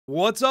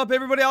What's up,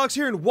 everybody? Alex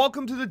here, and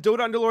welcome to the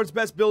Dota Underlords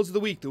Best Builds of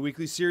the Week, the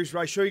weekly series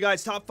where I show you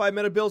guys top 5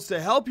 meta builds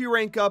to help you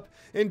rank up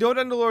in Dota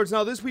Underlords.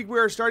 Now, this week we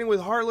are starting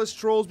with Heartless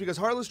Trolls because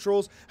Heartless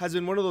Trolls has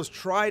been one of those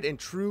tried and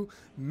true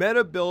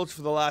meta builds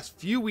for the last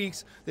few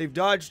weeks. They've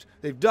dodged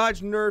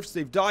nerfs,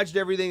 they've dodged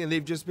everything, and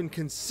they've just been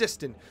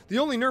consistent. The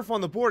only nerf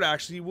on the board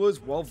actually was,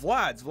 well,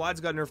 Vlad's.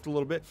 Vlad's got nerfed a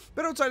little bit,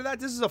 but outside of that,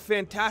 this is a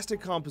fantastic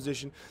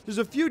composition. There's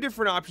a few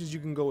different options you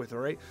can go with, all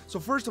right? So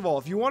first of all,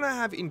 if you want to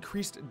have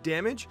increased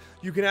damage,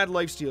 you can add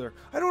Lifestealer.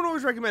 I don't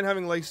always recommend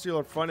having Lifestealer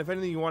up front. If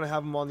anything, you want to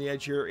have him on the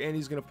edge here, and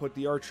he's going to put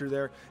the Archer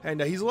there,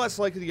 and he's less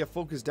likely to get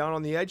focused down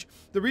on the edge.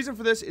 The reason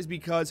for this is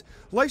because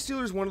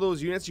Lifestealer is one of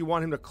those units you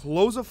want him to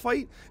close a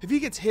fight. If he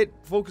gets hit,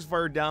 focus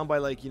fire down by,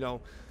 like,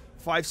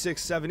 5,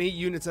 6, 7, 8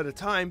 units at a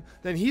time,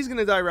 then he's going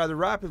to die rather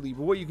rapidly.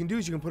 But what you can do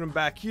is you can put him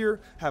back here,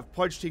 have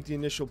Pudge take the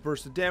initial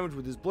burst of damage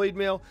with his Blade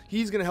Mail.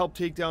 He's going to help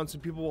take down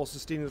some people while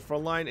sustaining the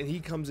front line, and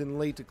he comes in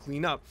late to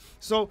clean up.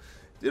 So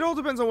it all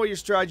depends on what your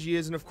strategy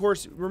is, and of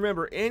course,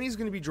 remember, Annie's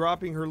going to be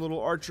dropping her little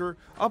Archer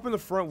up in the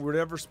front,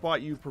 whatever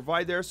spot you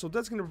provide there, so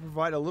that's going to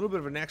provide a little bit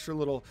of an extra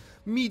little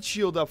meat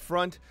shield up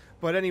front.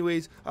 But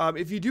anyways,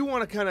 if you do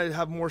want to kind of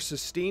have more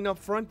sustain up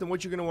front, then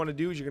what you're going to want to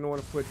do is you're going to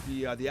want to put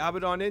the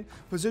Abaddon in,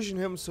 position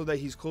him so that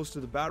he's close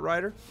to the Bat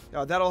Rider.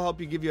 That'll help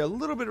you give you a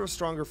little bit of a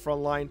stronger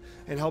front line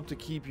and help to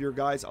keep your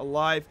guys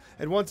alive.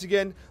 And once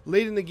again,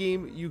 late in the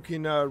game, you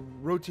can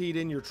rotate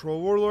in your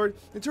Troll Warlord.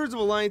 In terms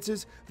of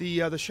alliances,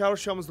 the Shadow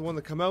Shaman is the one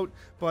that come out,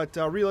 but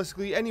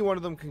realistically, any one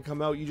of them can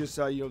come out. You just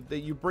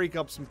you break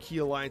up some key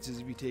alliances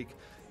if you take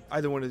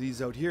either one of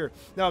these out here.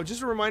 Now,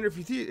 just a reminder, if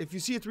you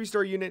see a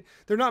 3-star unit,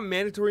 they're not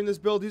mandatory in this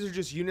build. These are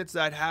just units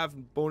that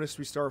have bonus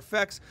 3-star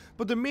effects.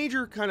 But the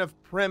major kind of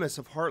premise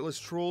of Heartless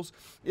Trolls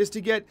is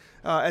to get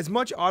as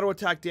much auto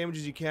attack damage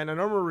as you can,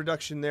 an armor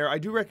reduction there. I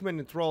do recommend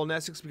Enthrall and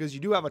Essex because you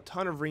do have a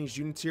ton of ranged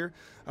units here.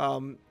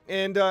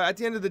 And at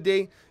the end of the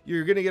day,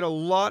 you're going to get a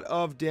lot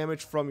of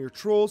damage from your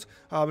trolls.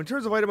 In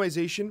terms of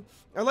itemization,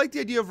 I like the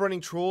idea of running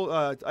troll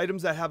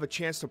items that have a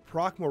chance to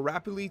proc more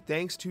rapidly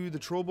thanks to the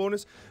troll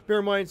bonus. Bear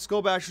in mind,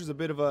 Skullbasher is a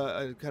bit of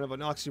a kind of an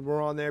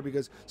oxymoron there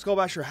because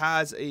Skullbasher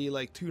has a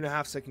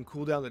 2.5 second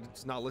cooldown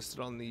that's not listed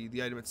on the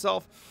item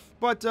itself.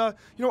 But,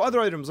 other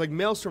items like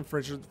Maelstrom, for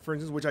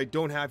instance, which I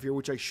don't have here,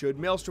 which I should.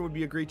 Maelstrom would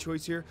be a great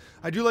choice here.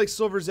 I do like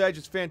Silver's Edge.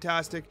 It's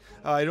fantastic.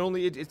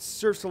 It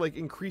serves to,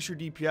 increase your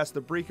DPS.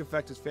 The break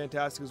effect is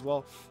fantastic as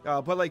well.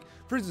 But,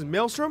 for instance,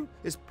 Maelstrom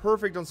is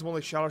perfect on someone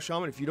like Shadow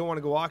Shaman if you don't want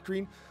to go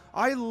Octarine.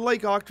 I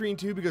like Octarine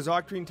too because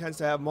Octarine tends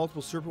to have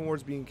multiple Serpent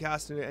Wards being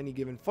cast in any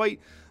given fight.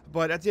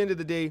 But at the end of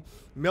the day,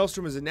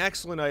 Maelstrom is an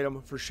excellent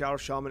item for Shadow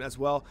Shaman as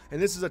well.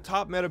 And this is a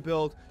top meta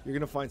build. You're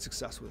going to find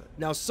success with it.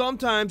 Now,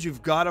 sometimes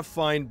you've got to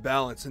find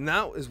balance. And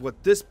that is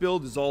what this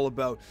build is all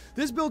about.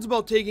 This build's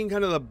about taking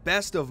kind of the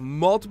best of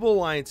multiple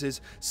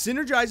alliances,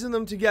 synergizing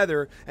them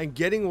together, and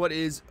getting what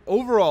is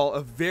overall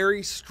a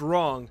very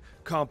strong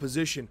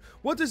composition.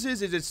 What this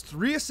is it's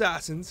 3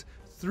 Assassins,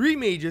 3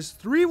 Mages,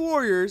 3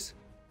 Warriors,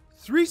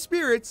 3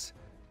 Spirits,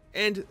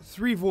 and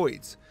 3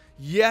 Voids.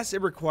 Yes,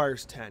 it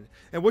requires 10.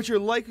 And what you're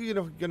likely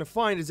going to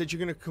find is that you're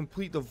going to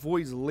complete the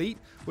Voids late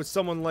with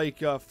someone like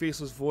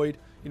Faceless Void.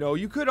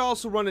 You could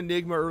also run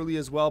Enigma early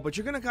as well, but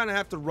you're going to kind of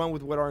have to run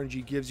with what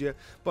RNG gives you.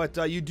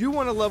 But you do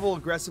want to level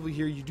aggressively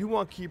here. You do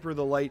want Keeper of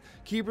the Light.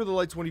 Keeper of the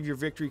Light's one of your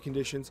victory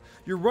conditions.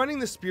 You're running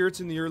the Spirits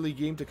in the early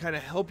game to kind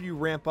of help you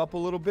ramp up a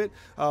little bit.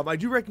 I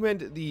do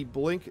recommend the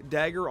Blink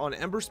Dagger on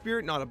Ember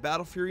Spirit, not a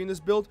Battle Fury in this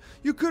build.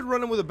 You could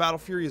run them with a Battle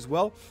Fury as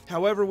well.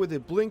 However, with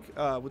the Blink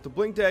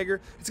Dagger,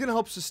 it's going to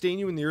help sustain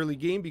you in the early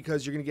game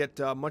because you're going to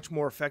get much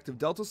more effective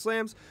Delta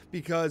Slams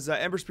because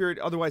Ember Spirit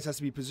otherwise has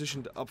to be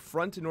positioned up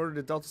front in order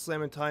to Delta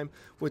Slam in time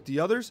with the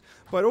others.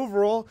 But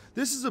overall,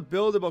 this is a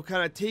build about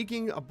kind of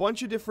taking a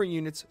bunch of different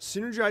units,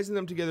 synergizing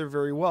them together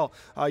very well.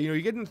 You're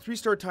getting the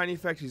 3-star Tiny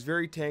effect. He's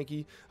very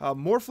tanky.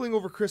 Morphling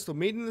over Crystal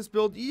Maiden in this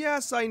build.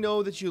 Yes, I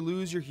know that you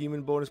lose your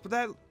human bonus,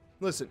 but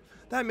listen,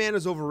 that mana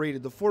is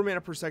overrated. The 4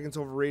 mana per second is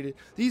overrated.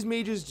 These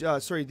mages,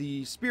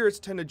 the spirits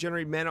tend to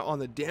generate mana on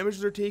the damage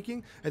they're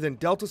taking, and then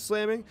delta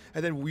slamming,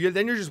 and then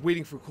you're just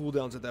waiting for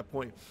cooldowns at that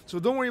point. So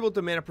don't worry about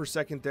the mana per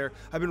second there.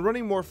 I've been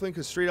running Morphling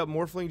because straight up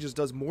Morphling just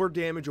does more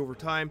damage over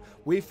time.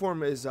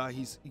 Waveform is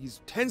he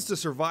tends to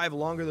survive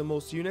longer than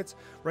most units,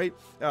 right?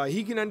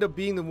 He can end up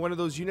being one of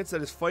those units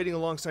that is fighting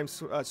alongside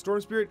Storm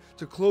Spirit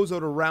to close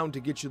out a round to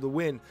get you the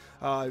win.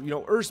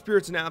 Earth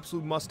Spirit's an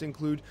absolute must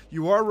include.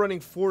 You are running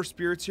 4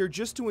 spirits here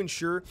just to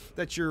ensure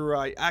that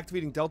you're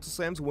activating Delta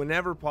Slams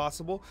whenever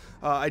possible.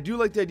 I do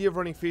like the idea of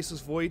running Faceless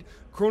Void.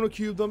 Chrono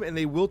Cube them, and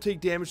they will take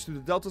damage through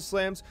the Delta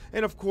Slams.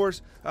 And of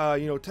course,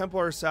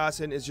 Templar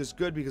Assassin is just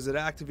good because it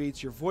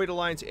activates your Void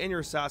Alliance and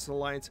your Assassin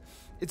Alliance.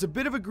 It's a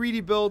bit of a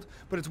greedy build,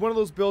 but it's one of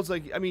those builds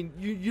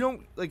you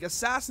don't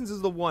Assassins is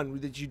the one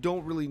that you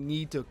don't really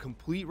need to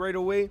complete right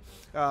away.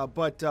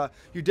 But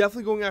you're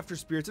definitely going after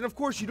Spirits, and of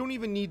course, you don't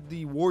even need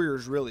the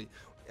Warriors really.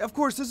 Of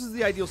course, this is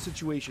the ideal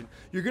situation.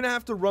 You're going to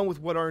have to run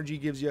with what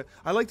RNG gives you.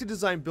 I like to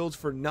design builds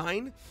for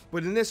 9,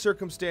 but in this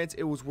circumstance,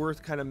 it was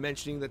worth kind of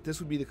mentioning that this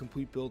would be the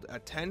complete build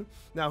at 10.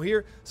 Now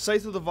here,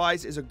 Scythe of the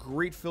Vise is a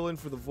great fill-in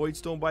for the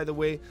Voidstone, by the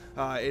way.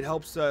 It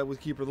helps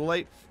with Keeper of the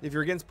Light. If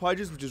you're against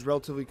Pudges, which is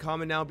relatively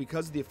common now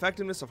because of the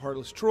effectiveness of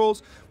Heartless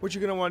Trolls, what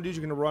you're going to want to do is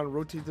you're going to run and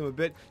rotate them a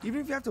bit. Even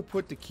if you have to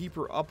put the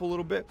Keeper up a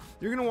little bit,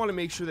 you're going to want to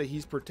make sure that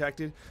he's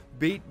protected.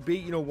 Bait,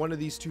 you know, one of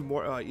these two,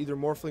 either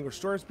Morphling or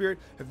Storm Spirit.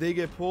 If they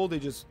get pulled, they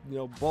just, you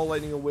know, ball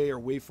lightning away or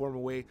waveform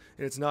away,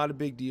 and it's not a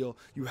big deal.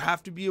 You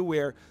have to be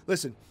aware.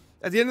 Listen,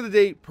 at the end of the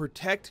day,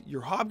 protect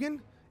your Hobgon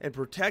and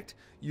protect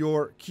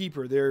your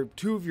Keeper. They're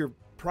two of your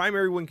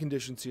primary win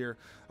conditions here,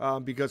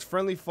 because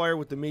friendly fire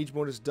with the mage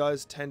bonus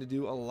does tend to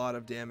do a lot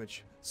of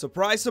damage.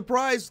 Surprise,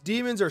 surprise,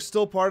 demons are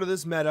still part of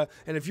this meta,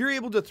 and if you're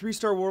able to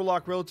 3-star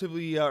Warlock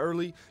relatively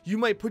early, you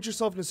might put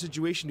yourself in a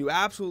situation to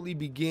absolutely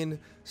begin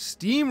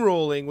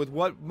steamrolling with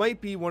what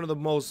might be one of the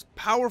most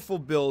powerful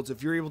builds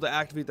if you're able to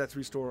activate that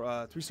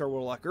 3-star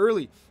Warlock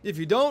early. If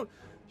you don't,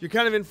 you're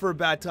kind of in for a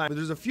bad time. But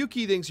there's a few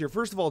key things here.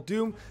 First of all,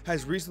 Doom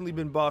has recently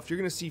been buffed. You're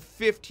going to see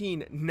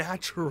 15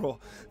 natural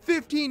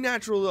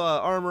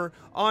armor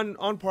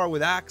on par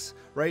with Axe,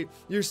 right?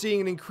 You're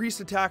seeing an increased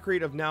attack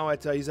rate of now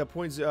at, he's at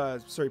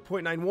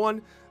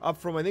 0.91, up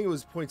from, I think it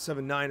was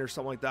 0.79 or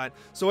something like that.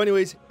 So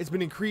anyways, it's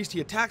been increased.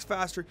 He attacks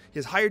faster. He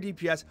has higher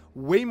DPS,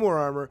 way more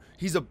armor.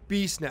 He's a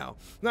beast now.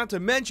 Not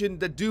to mention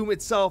that Doom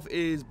itself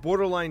is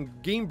borderline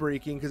game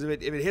breaking, because if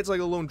it hits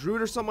like a lone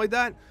druid or something like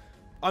that,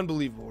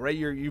 unbelievable, right?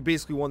 You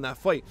basically won that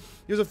fight.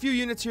 There's a few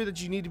units here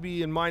that you need to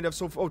be in mind of.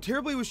 So,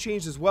 Terribly was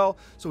changed as well.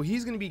 So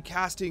he's going to be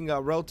casting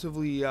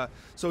relatively.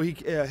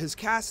 His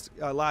cast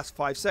lasts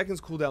 5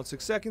 seconds, cooldown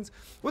 6 seconds.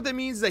 What that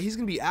means is that he's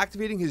going to be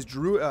activating his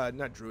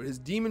his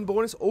demon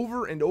bonus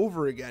over and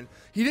over again.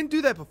 He didn't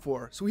do that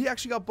before, so he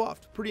actually got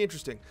buffed. Pretty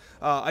interesting.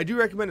 I do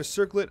recommend a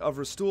Circlet of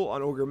Restule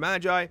on Ogre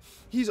Magi.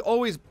 He's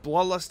always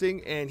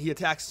bloodlusting, and he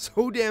attacks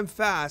so damn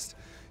fast.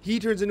 He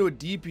turns into a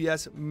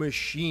DPS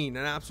machine,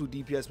 an absolute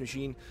DPS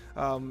machine.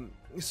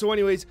 So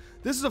anyways,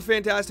 this is a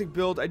fantastic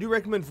build. I do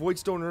recommend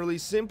Voidstone early,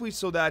 simply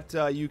so that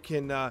you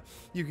can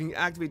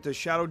activate the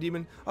Shadow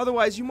Demon.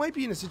 Otherwise, you might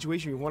be in a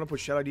situation where you want to put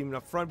Shadow Demon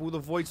up front, but with a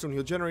Voidstone,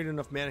 he'll generate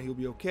enough mana, he'll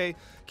be okay.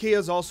 Kea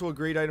is also a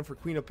great item for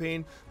Queen of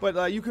Pain,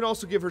 but you can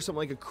also give her something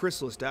like a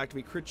Chrysalis to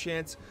activate crit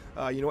chance.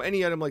 You know,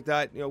 any item like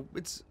that. You know,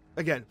 it's...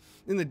 Again,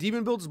 in the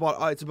demon build, it's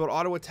about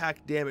auto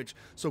attack damage.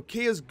 So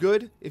Kaeya's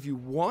good if you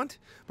want,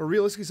 but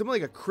realistically, something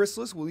like a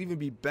Chrysalis will even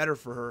be better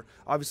for her.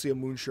 Obviously, a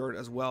Moon Shard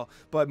as well.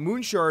 But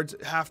Moon Shards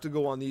have to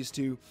go on these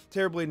two,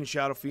 Terrorblade and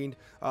Shadow Fiend.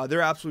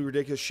 They're absolutely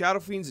ridiculous. Shadow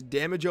Fiend's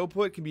damage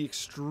output can be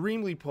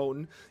extremely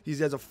potent. He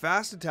has a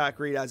fast attack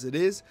rate as it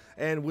is,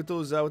 and with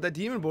those with that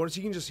demon bonus,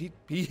 he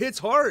hits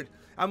hard.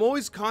 I'm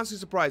always constantly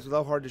surprised with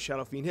how hard the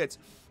Shadow Fiend hits.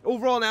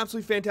 Overall, an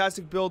absolutely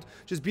fantastic build.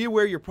 Just be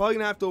aware you're probably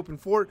going to have to open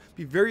fort.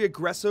 Be very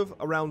aggressive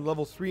around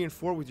level 3 and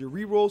 4 with your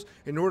rerolls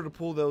in order to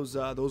pull those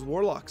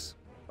Warlocks.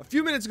 A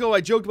few minutes ago,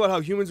 I joked about how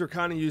humans were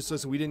kind of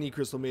useless and we didn't need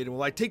Crystal Maiden.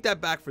 Well, I take that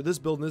back for this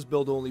build and this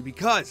build only,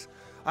 because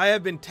I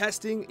have been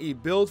testing a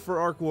build for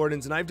Arc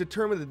Wardens, and I've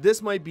determined that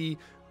this might be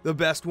the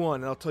best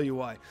one, and I'll tell you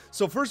why.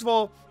 So first of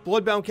all,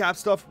 Bloodbound Cap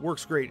stuff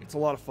works great. It's a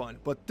lot of fun.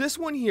 But this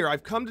one here,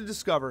 I've come to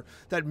discover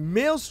that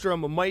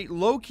Maelstrom might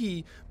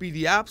low-key be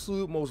the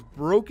absolute most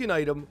broken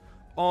item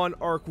on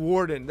Arc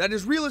Warden. That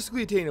is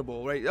realistically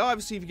attainable, right?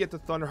 Obviously, if you get the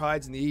Thunder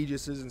Hides and the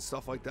Aegises and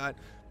stuff like that,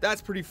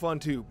 that's pretty fun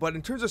too. But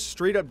in terms of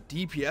straight-up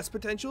DPS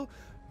potential,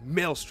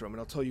 Maelstrom, and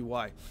I'll tell you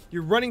why.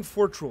 You're running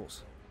 4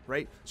 Trolls,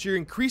 right? So you're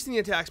increasing the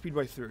attack speed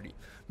by 30.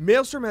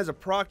 Maelstrom has a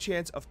proc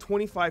chance of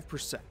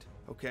 25%.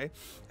 Okay,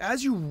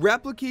 as you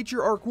replicate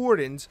your Arc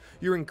Wardens,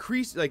 you're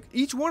increased, like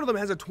each one of them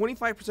has a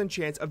 25%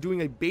 chance of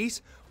doing a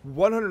base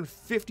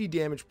 150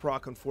 damage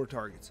proc on 4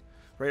 targets.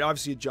 Right,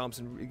 obviously it jumps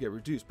and it get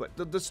reduced, but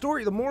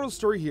the moral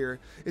story here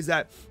is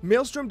that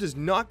Maelstrom does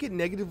not get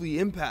negatively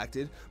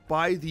impacted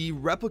by the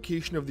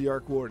replication of the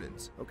Arc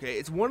Wardens. Okay,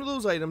 it's one of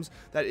those items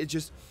that it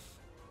just...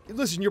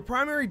 Listen, your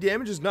primary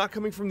damage is not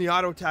coming from the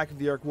auto attack of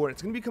the Arc Warden.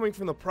 It's going to be coming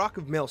from the proc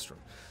of Maelstrom.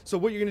 So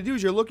what you're going to do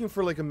is you're looking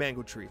for like a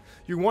Mango Tree.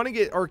 You want to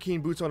get Arcane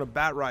Boots on a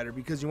Bat Rider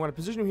because you want to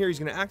position him here. He's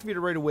going to activate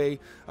it right away,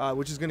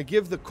 which is going to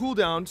give the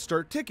cooldown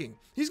start ticking.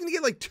 He's going to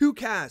get like 2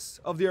 casts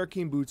of the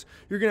Arcane Boots.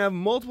 You're going to have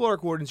multiple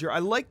Arc Wardens here. I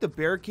like the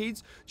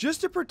barricades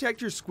just to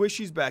protect your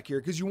squishies back here,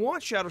 because you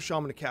want Shadow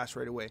Shaman to cast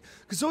right away,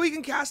 because so he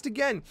can cast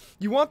again.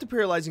 You want the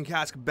Paralyzing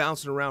Cask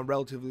bouncing around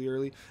relatively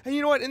early. And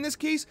you know what? In this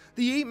case,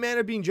 the 8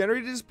 mana being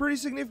generated is pretty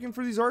significant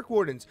for these Arc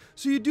Wardens.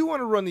 So you do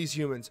want to run these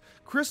humans.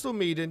 Crystal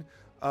Maiden,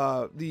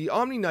 the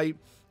Omni Knight,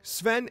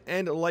 Sven,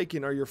 and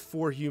Lycan are your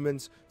 4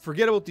 humans.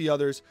 Forget about the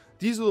others.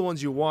 These are the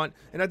ones you want.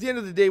 And at the end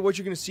of the day, what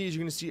you're going to see is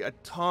you're going to see a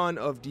ton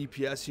of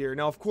DPS here.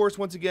 Now, of course,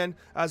 once again,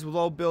 as with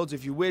all builds,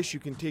 if you wish,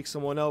 you can take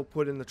someone out,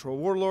 put in the Troll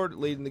Warlord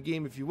late in the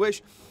game if you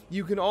wish.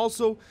 You can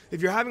also,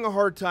 if you're having a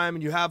hard time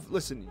and you have,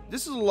 listen,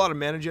 this is a lot of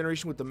mana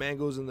generation with the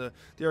Mangos and the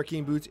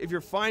Arcane Boots. If you're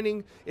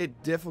finding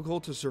it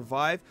difficult to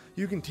survive,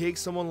 you can take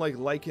someone like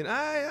Lycan.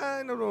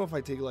 I don't know if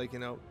I take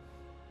Lycan out.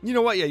 You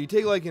know what? Yeah, you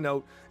take Lycan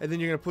out, and then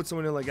you're going to put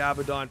someone in like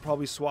Abaddon,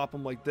 probably swap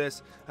him like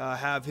this,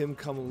 have him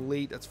come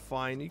late. That's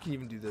fine. You can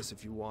even do this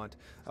if you want,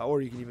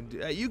 or you can even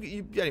do,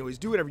 anyways,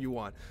 do whatever you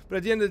want. But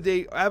at the end of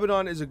the day,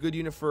 Abaddon is a good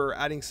unit for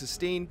adding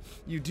sustain.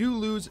 You do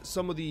lose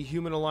some of the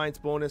Human Alliance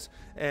bonus,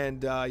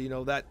 and you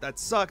know, that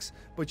sucks,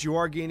 but you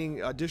are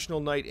gaining additional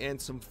Knight and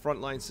some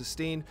frontline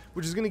sustain,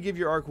 which is going to give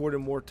your Arc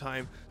Warden more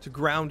time to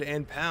ground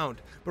and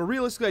pound. But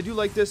realistically, I do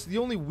like this. The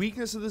only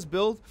weakness of this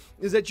build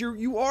is that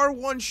you are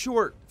one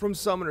short from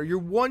Summoner. You're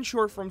one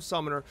short from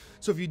Summoner,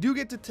 so if you do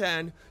get to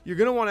 10, you're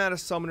gonna want to add a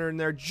Summoner in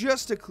there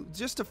just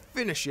to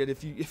finish it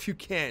if you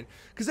can,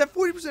 because that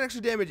 40%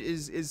 extra damage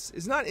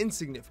is not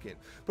insignificant.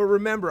 But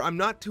remember, I'm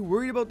not too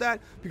worried about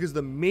that because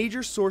the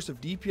major source of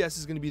DPS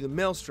is going to be the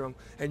Maelstrom,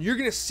 and you're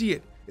gonna see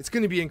it. It's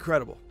going to be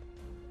incredible.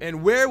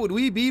 And where would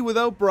we be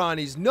without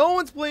Brawnies? No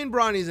one's playing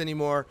Brawnies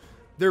anymore.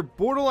 They're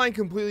borderline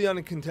completely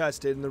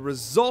uncontested, and the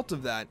result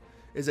of that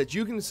is that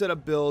you can set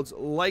up builds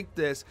like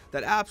this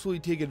that absolutely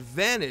take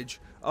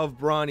advantage of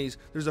Brawnies.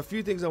 There's a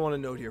few things I want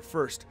to note here.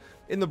 First,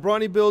 in the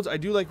Brawny builds, I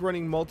do like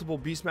running multiple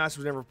Beastmasters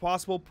whenever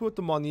possible. Put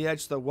them on the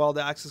edge so that Wild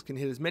Axis can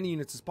hit as many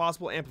units as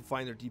possible,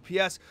 amplifying their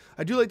DPS.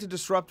 I do like the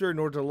Disruptor in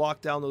order to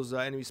lock down those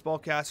enemy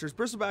spellcasters.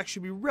 Bristleback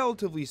should be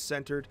relatively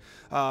centered.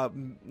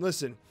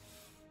 Listen,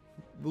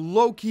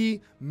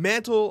 low-key,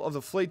 Mantle of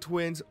the Flayed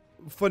Twins,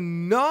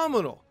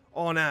 phenomenal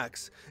on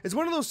Axe. It's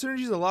one of those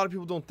synergies a lot of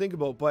people don't think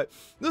about, but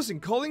listen,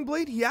 Culling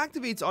Blade, he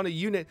activates on a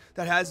unit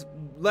that has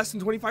less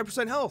than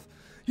 25% health.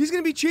 He's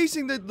going to be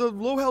chasing the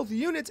low health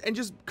units and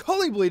just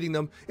Culling Blading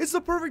them. It's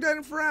the perfect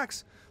item for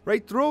Axe,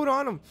 right? Throw it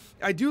on him.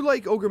 I do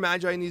like Ogre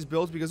Magi in these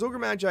builds because Ogre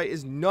Magi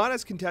is not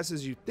as contested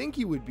as you think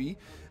he would be,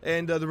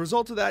 and the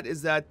result of that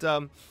is that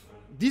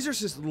these are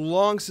just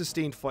long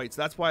sustained fights.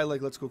 That's why I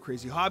like Let's Go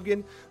Crazy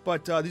Hobgon.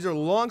 But these are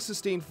long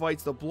sustained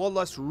fights. The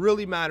Bloodlust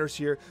really matters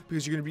here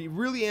because you're going to be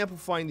really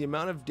amplifying the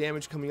amount of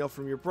damage coming out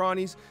from your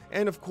Brawnies,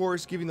 and of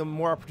course giving them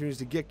more opportunities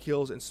to get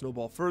kills and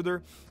snowball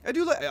further. I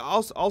do like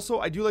also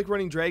I do like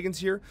running dragons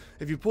here.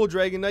 If you pull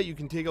Dragon Knight, you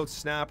can take out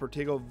Snap or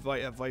take out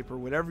Viper,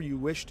 whatever you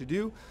wish to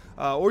do.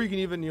 Or you can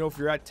even, you know, if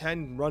you're at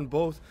 10, run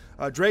both.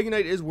 Dragon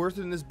Knight is worth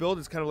it in this build.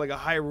 It's kind of like a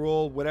high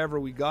roll, whatever,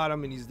 we got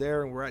him and he's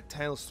there and we're at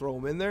 10, let's throw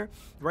him in there,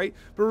 right?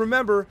 But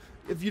remember,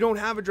 if you don't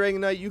have a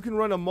Dragon Knight, you can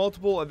run a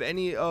multiple of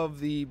any of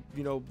the,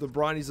 you know, the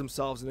Brawnies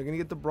themselves, and they're going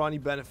to get the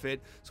Brawny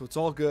benefit, so it's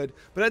all good.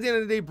 But at the end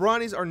of the day,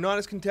 Brawnies are not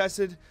as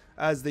contested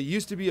as they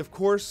used to be, of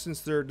course, since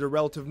they're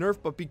relative nerf,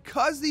 but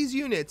because these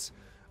units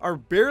are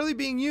barely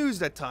being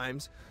used at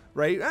times,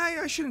 right?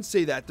 I shouldn't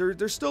say that.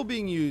 They're still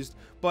being used,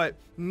 but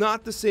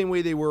not the same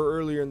way they were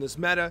earlier in this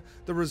meta.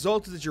 The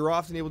result is that you're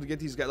often able to get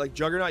these guys like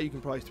Juggernaut. You can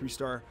probably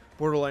 3-star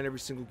Borderline every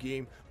single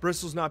game.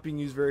 Bristle's not being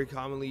used very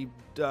commonly.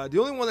 The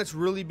only one that's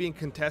really being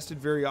contested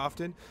very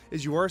often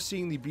is you are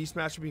seeing the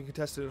Beastmaster being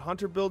contested in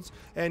Hunter builds,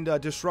 and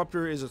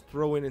Disruptor is a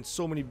throw-in in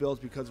so many builds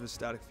because of his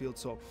static field.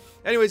 So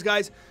anyways,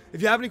 guys,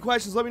 if you have any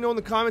questions, let me know in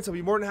the comments. I'll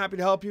be more than happy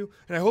to help you,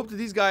 and I hope that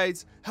these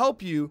guys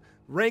help you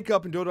rank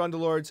up in Dota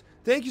Underlords.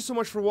 Thank you so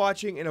much for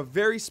watching, and a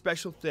very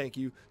special thank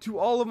you to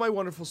all of my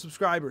wonderful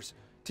subscribers.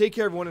 Take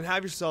care, everyone, and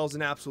have yourselves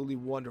an absolutely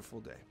wonderful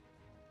day.